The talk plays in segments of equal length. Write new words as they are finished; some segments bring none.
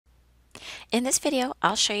In this video,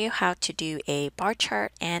 I'll show you how to do a bar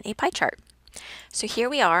chart and a pie chart. So here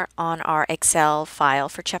we are on our Excel file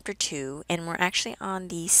for Chapter 2, and we're actually on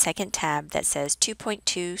the second tab that says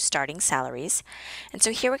 2.2 Starting Salaries. And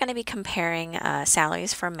so here we're going to be comparing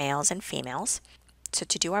salaries for males and females. So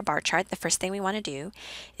to do our bar chart, the first thing we want to do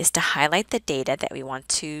is to highlight the data that we want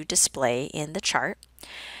to display in the chart.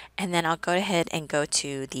 And then I'll go ahead and go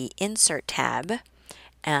to the Insert tab.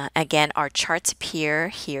 Again, our charts appear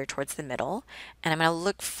here towards the middle, and I'm going to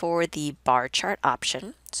look for the bar chart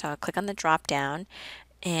option. So I'll click on the drop down,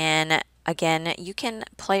 and again, you can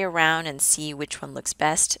play around and see which one looks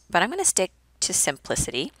best, but I'm going to stick to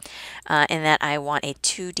simplicity in that I want a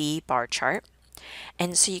 2D bar chart.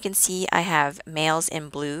 And so you can see I have males in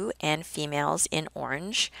blue and females in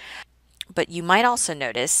orange. But you might also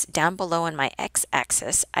notice down below in my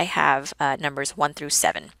x-axis, I have numbers 1 through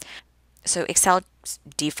 7. So Excel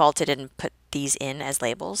defaulted and put these in as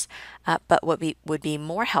labels, but what would be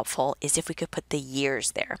more helpful is if we could put the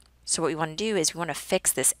years there. So what we want to do is we want to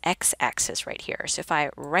fix this x-axis right here. So if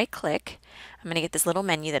I right-click, I'm going to get this little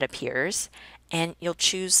menu that appears, and you'll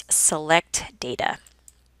choose Select Data.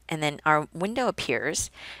 And then our window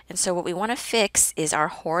appears, and so what we want to fix is our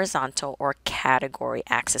horizontal or category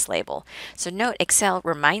axis label. So note, Excel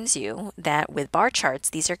reminds you that with bar charts,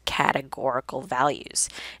 these are categorical values.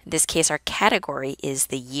 In this case, our category is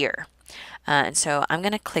the year. And so I'm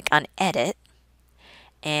going to click on Edit,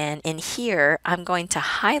 and in here, I'm going to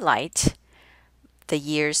highlight the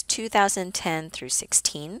years 2010 through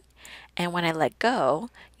 16. And when I let go,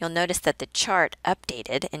 you'll notice that the chart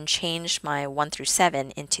updated and changed my 1 through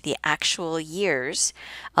 7 into the actual years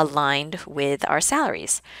aligned with our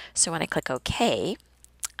salaries. So when I click OK,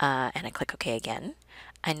 and I click OK again,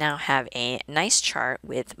 I now have a nice chart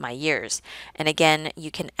with my years. And again,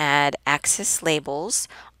 you can add axis labels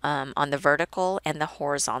on the vertical and the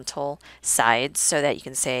horizontal sides so that you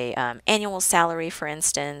can say annual salary, for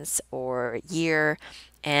instance, or year.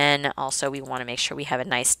 And also we want to make sure we have a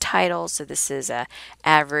nice title. So this is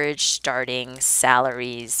average starting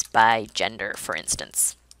salaries by gender, for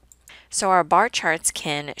instance. So our bar charts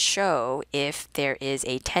can show if there is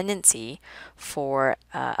a tendency for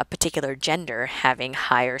a particular gender having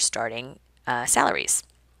higher starting salaries.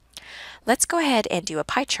 Let's go ahead and do a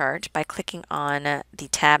pie chart by clicking on the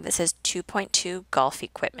tab that says 2.2 Golf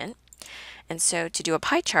Equipment. And so to do a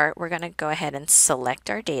pie chart, we're going to go ahead and select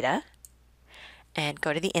our data and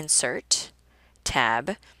go to the Insert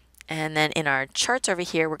tab. And then in our charts over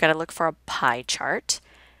here, we're going to look for a pie chart.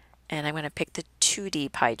 And I'm going to pick the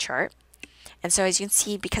 2D pie chart. And so as you can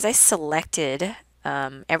see, because I selected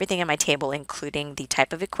everything in my table, including the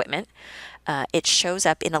type of equipment, it shows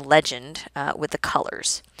up in a legend with the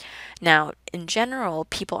colors. Now, in general,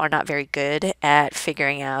 people are not very good at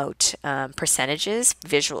figuring out percentages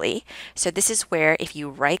visually. So this is where if you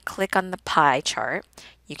right-click on the pie chart,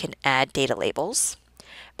 you can add data labels.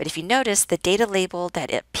 But if you notice, the data label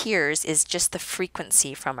that appears is just the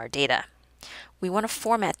frequency from our data. We want to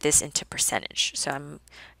format this into percentage. So I'm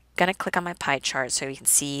going to click on my pie chart so you can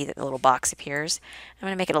see that the little box appears. I'm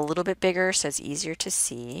going to make it a little bit bigger so it's easier to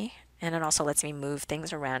see. And it also lets me move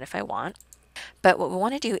things around if I want. But what we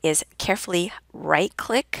want to do is carefully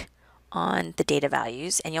right-click on the data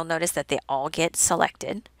values, and you'll notice that they all get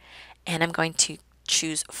selected. And I'm going to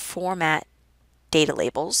choose Format Data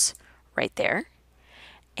Labels right there.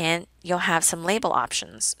 And you'll have some label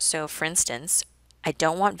options. So for instance, I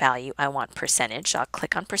don't want value, I want percentage. So I'll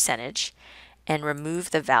click on percentage and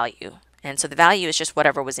remove the value. And so the value is just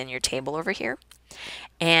whatever was in your table over here.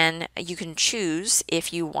 And you can choose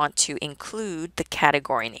if you want to include the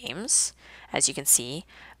category names, as you can see,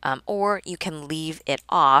 or you can leave it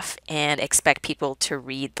off and expect people to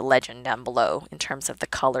read the legend down below in terms of the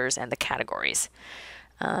colors and the categories.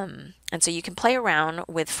 And so you can play around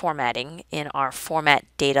with formatting in our Format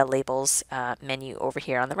Data Labels menu over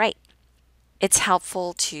here on the right. It's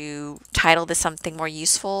helpful to title this something more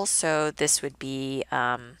useful, so this would be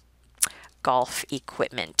golf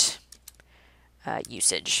equipment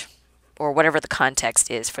usage, or whatever the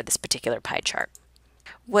context is for this particular pie chart.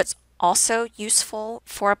 What's also useful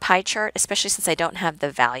for a pie chart, especially since I don't have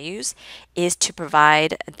the values, is to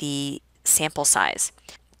provide the sample size.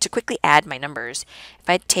 To quickly add my numbers, if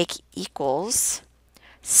I take equals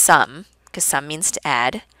sum, because sum means to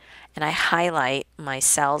add, and I highlight my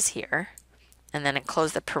cells here, and then I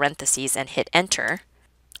close the parentheses and hit enter,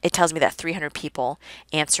 it tells me that 300 people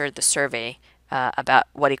answered the survey about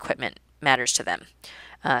what equipment matters to them.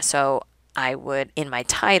 So I would, in my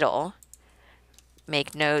title,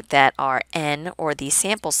 make note that our N, or the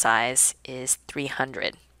sample size, is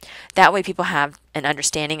 300. That way people have an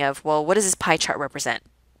understanding of, well, what does this pie chart represent?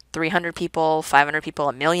 300 people, 500 people,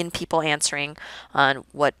 a million people answering on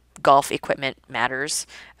what golf equipment matters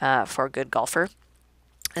for a good golfer.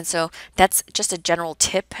 And so that's just a general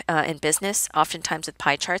tip in business. Oftentimes with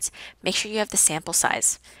pie charts, make sure you have the sample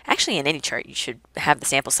size. Actually, in any chart, you should have the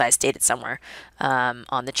sample size stated somewhere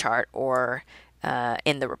on the chart or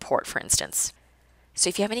in the report, for instance. So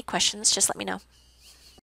if you have any questions, just let me know.